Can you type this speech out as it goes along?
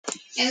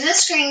In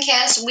this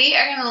screencast, we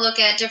are going to look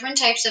at different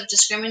types of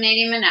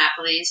discriminating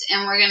monopolies,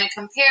 and we're going to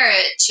compare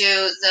it to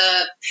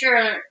the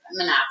pure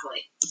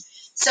monopoly.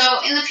 So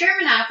in the pure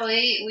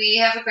monopoly, we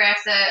have a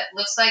graph that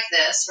looks like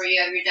this, where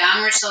you have your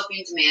downward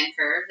sloping demand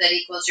curve that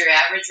equals your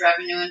average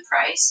revenue and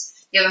price.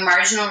 You have a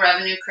marginal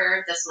revenue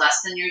curve that's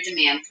less than your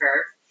demand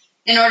curve.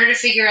 In order to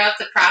figure out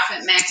the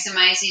profit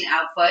maximizing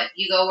output,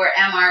 you go where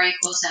MR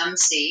equals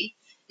MC.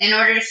 In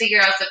order to figure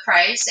out the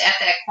price at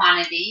that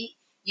quantity,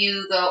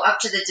 you go up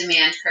to the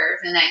demand curve,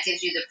 and that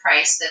gives you the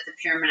price that the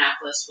pure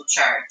monopolist will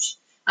charge.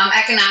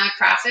 Economic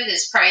profit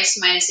is price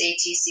minus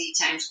ATC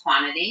times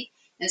quantity.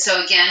 And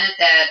so again, at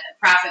that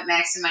profit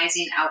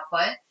maximizing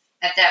output,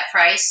 at that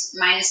price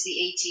minus the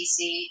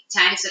ATC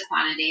times the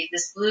quantity,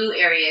 this blue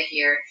area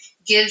here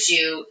gives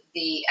you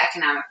the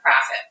economic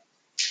profit.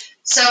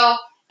 So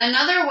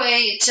another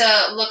way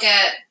to look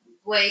at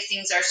way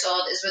things are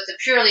sold is with the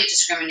purely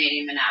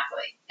discriminating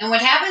monopoly. And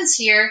what happens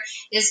here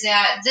is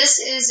that this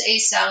is a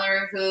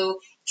seller who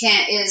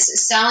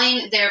is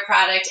selling their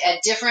product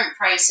at different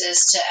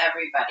prices to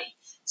everybody.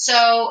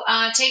 So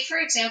take, for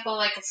example,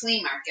 like a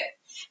flea market.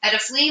 At a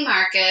flea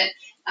market,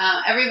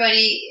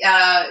 everybody,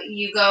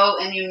 you go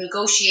and you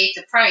negotiate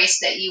the price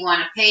that you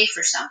want to pay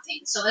for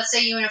something. So let's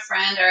say you and a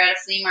friend are at a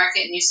flea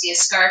market and you see a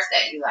scarf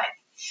that you like.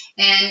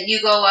 And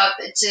you go up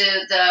to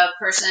the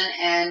person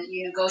and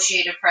you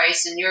negotiate a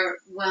price, and you're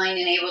willing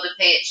and able to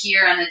pay it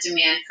here on the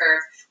demand curve.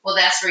 Well,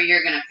 that's where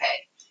you're going to pay.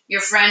 Your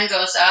friend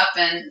goes up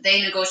and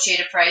they negotiate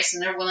a price,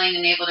 and they're willing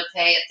and able to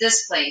pay at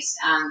this place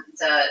on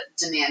the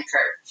demand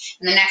curve.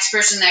 And the next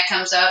person that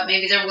comes up,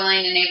 maybe they're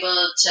willing and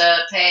able to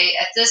pay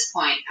at this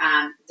point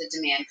on the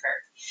demand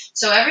curve.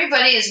 So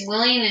everybody is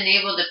willing and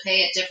able to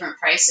pay at different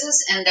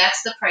prices, and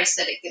that's the price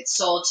that it gets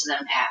sold to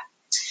them at.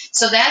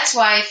 So that's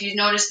why, if you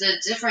notice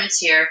the difference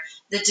here,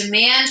 the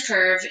demand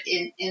curve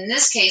in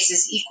this case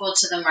is equal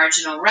to the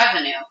marginal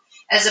revenue,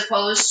 as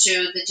opposed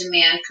to the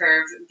demand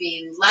curve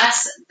being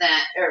less than,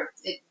 or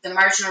the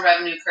marginal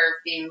revenue curve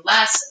being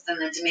less than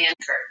the demand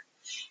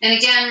curve. And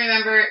again,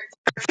 remember,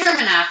 for pure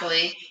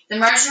monopoly, the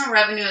marginal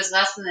revenue is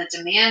less than the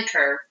demand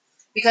curve,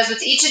 because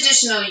with each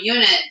additional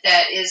unit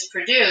that is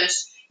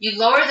produced, you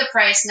lower the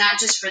price not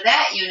just for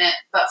that unit,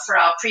 but for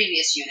all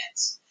previous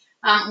units.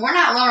 We're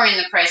not lowering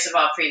the price of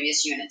all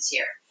previous units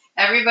here.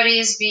 Everybody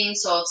is being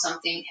sold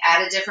something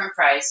at a different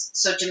price,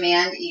 so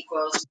demand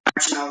equals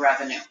marginal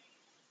revenue.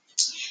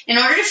 In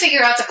order to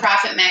figure out the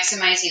profit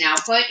maximizing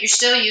output, you're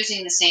still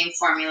using the same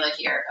formula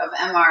here of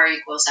MR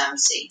equals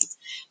MC.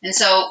 And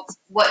so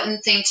one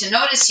thing to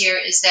notice here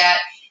is that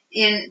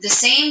in the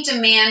same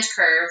demand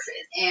curve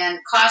and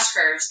cost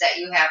curves that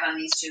you have on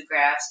these two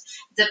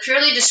graphs, the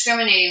purely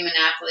discriminating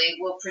monopoly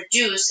will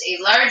produce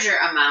a larger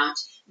amount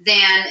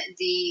than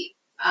the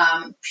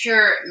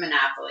pure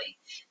monopoly.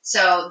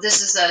 So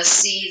this is a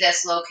C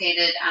that's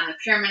located on the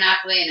pure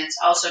monopoly, and it's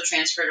also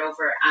transferred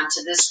over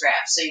onto this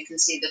graph. So you can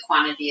see the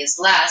quantity is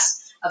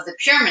less of the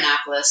pure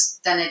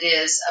monopolist than it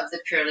is of the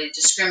purely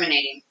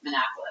discriminating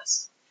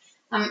monopolist.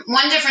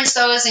 One difference,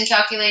 though, is in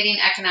calculating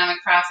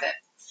economic profit.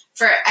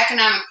 For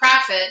economic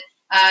profit,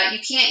 you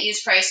can't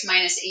use price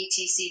minus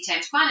ATC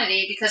times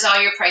quantity because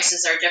all your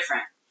prices are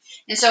different.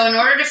 And so in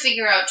order to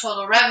figure out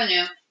total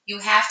revenue, you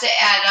have to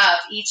add up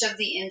each of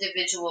the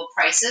individual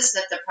prices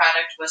that the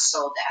product was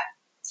sold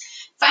at.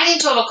 Finding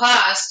total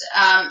cost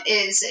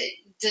is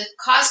the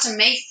cost to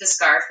make the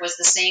scarf was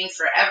the same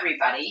for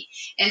everybody,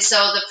 and so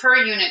the per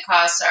unit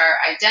costs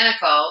are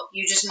identical.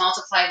 You just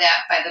multiply that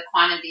by the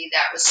quantity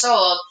that was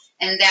sold,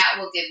 and that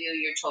will give you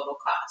your total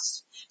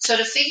cost. So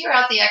to figure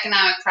out the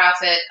economic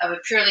profit of a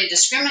purely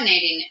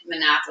discriminating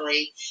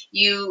monopoly,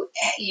 you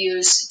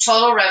use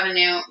total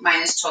revenue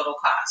minus total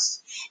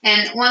cost.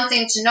 And one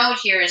thing to note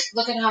here is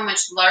look at how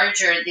much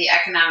larger the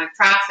economic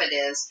profit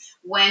is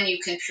when you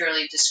can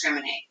purely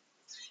discriminate.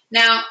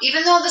 Now,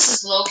 even though this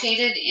is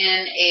located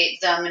in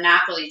the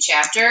monopoly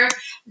chapter,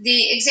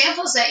 the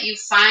examples that you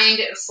find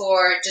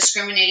for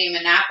discriminating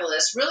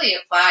monopolists really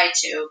apply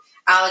to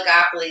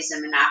oligopolies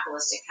and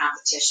monopolistic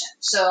competition.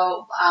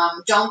 So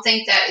don't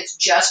think that it's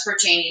just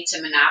pertaining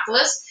to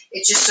monopolists.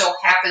 It just so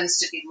happens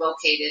to be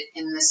located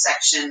in this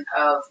section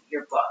of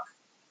your book.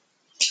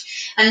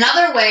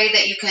 Another way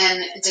that you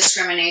can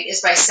discriminate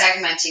is by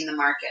segmenting the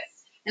market.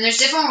 And there's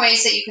different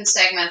ways that you can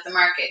segment the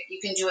market.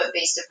 You can do it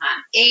based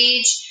upon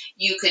age.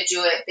 You could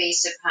do it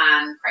based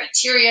upon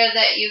criteria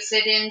that you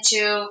fit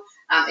into.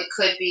 It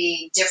could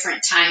be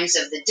different times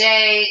of the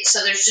day.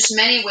 So there's just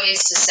many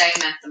ways to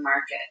segment the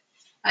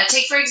market.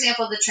 Take, for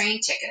example, the train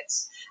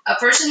tickets. A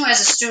person who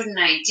has a student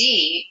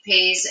ID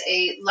pays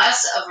a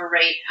less of a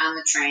rate on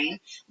the train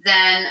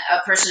than a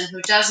person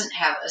who doesn't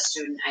have a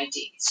student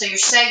ID. So you're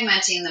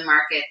segmenting the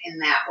market in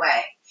that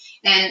way.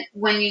 And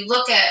when you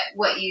look at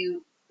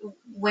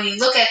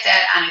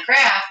that on a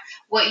graph,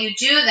 what you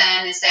do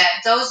then is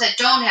that those that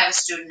don't have a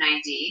student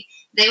ID,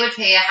 they would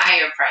pay a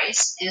higher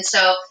price. And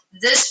so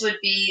this would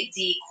be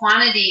the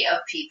quantity of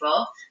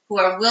people who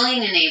are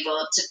willing and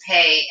able to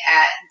pay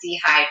at the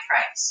high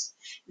price.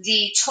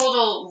 The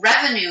total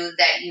revenue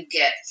that you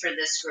get for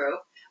this group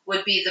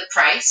would be the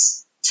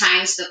price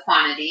times the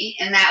quantity,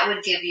 and that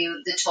would give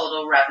you the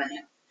total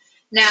revenue.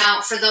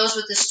 Now, for those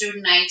with the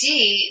student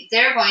ID,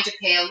 they're going to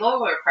pay a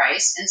lower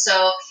price, and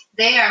so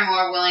they are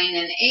more willing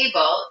and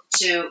able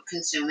to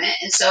consume it,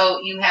 and so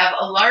you have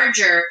a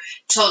larger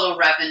total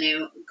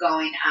revenue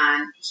going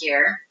on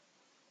here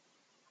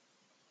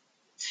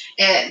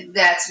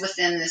that's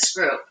within this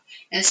group.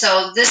 And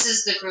so this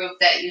is the group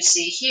that you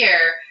see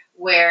here,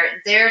 where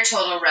their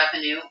total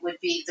revenue would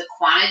be the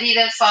quantity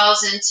that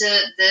falls into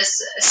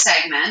this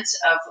segment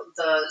of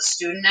the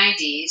student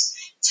IDs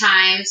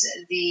times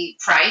the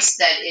price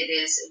that it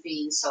is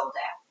being sold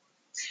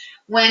at.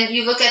 When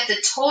you look at the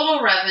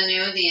total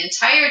revenue, the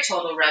entire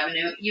total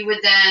revenue, you would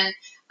then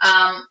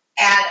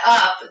add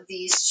up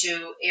these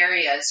two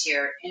areas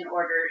here in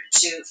order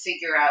to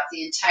figure out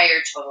the entire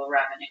total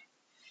revenue.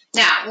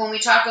 Now, when we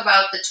talk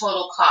about the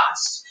total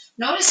cost,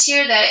 notice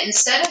here that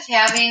instead of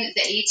having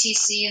the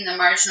ATC and the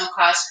marginal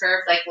cost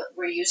curve like what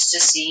we're used to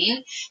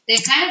seeing,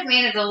 they've kind of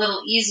made it a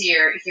little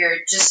easier here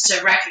just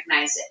to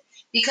recognize it,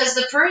 because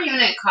the per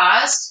unit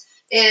cost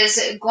is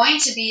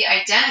going to be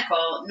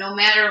identical no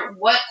matter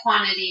what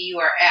quantity you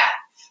are at.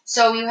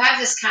 So you have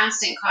this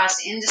constant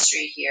cost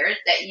industry here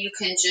that you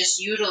can just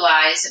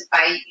utilize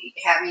by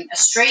having a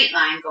straight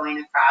line going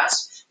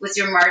across with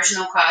your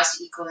marginal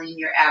cost equaling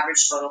your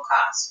average total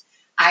cost.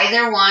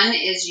 Either one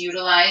is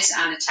utilized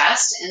on a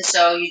test, and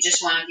so you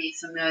just want to be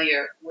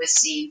familiar with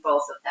seeing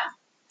both of them.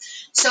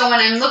 So when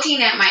I'm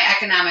looking at my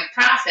economic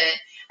profit,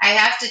 I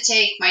have to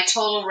take my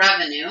total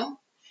revenue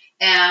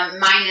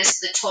minus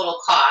the total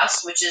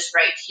cost, which is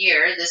right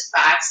here, this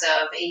box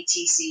of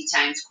ATC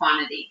times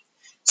quantity.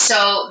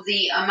 So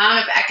the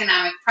amount of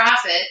economic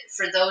profit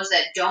for those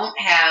that don't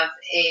have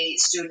a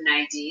student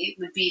ID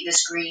would be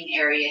this green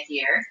area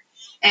here.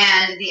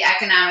 And the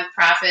economic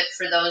profit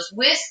for those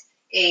with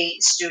a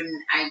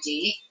student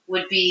ID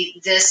would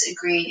be this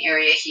green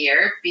area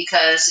here,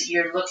 because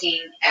you're looking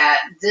at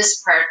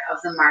this part of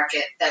the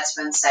market that's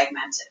been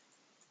segmented.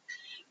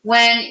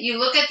 When you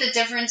look at the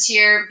difference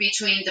here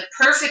between the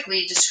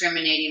perfectly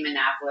discriminating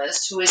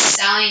monopolist, who is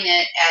selling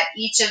it at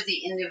each of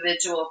the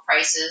individual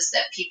prices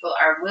that people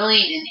are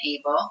willing and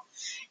able,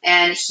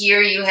 and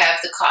here you have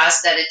the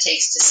cost that it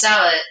takes to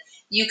sell it,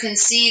 you can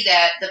see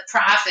that the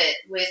profit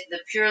with the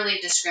purely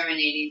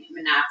discriminating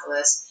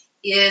monopolist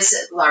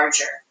is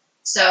larger.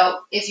 So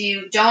if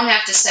you don't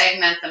have to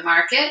segment the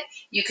market,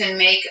 you can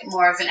make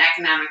more of an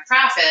economic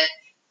profit,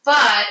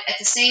 but at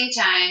the same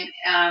time,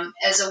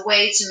 as a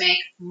way to make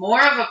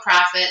more of a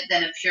profit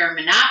than a pure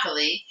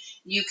monopoly,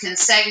 you can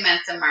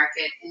segment the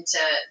market into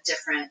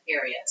different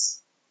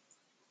areas.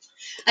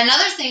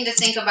 Another thing to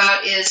think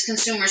about is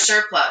consumer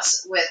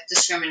surplus with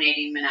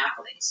discriminating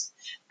monopolies.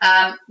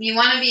 You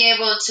want to be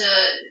able to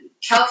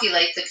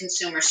calculate the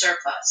consumer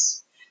surplus.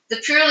 The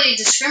purely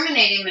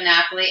discriminating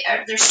monopoly,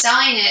 they're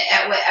selling it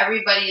at what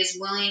everybody is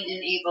willing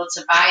and able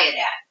to buy it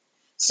at.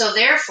 So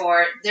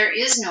therefore, there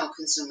is no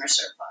consumer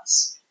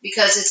surplus,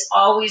 because it's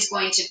always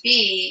going to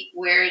be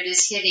where it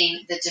is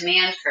hitting the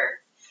demand curve.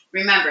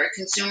 Remember,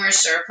 consumer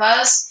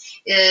surplus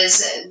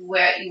is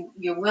where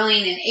you're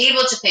willing and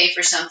able to pay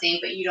for something,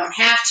 but you don't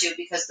have to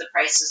because the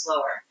price is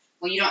lower.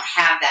 Well, you don't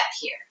have that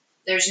here.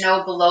 There's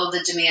no below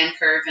the demand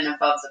curve and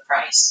above the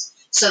price.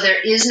 So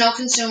there is no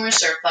consumer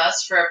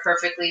surplus for a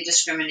perfectly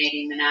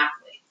discriminating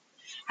monopoly.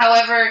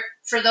 However,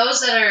 for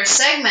those that are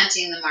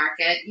segmenting the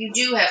market, you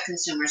do have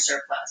consumer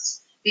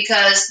surplus,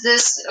 because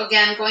this,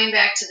 again, going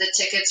back to the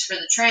tickets for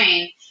the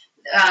train,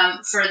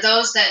 for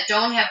those that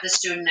don't have the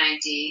student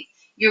ID,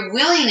 you're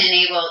willing and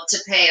able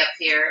to pay up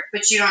here,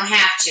 but you don't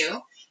have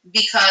to,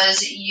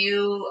 because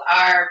you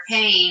are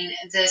paying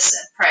this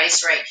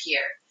price right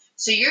here.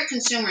 So your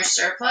consumer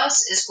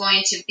surplus is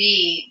going to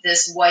be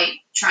this white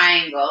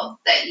triangle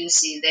that you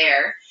see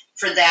there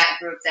for that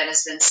group that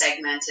has been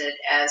segmented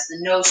as the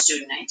no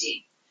student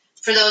ID.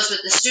 For those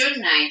with the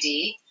student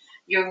ID,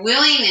 you're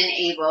willing and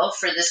able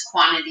for this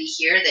quantity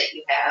here that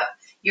you have,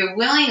 you're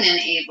willing and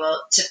able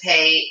to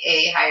pay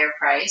a higher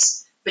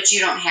price, but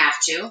you don't have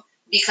to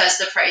because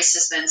the price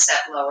has been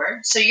set lower.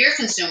 So your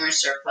consumer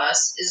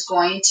surplus is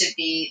going to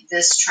be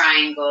this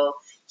triangle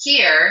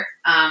here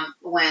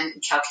when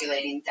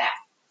calculating that.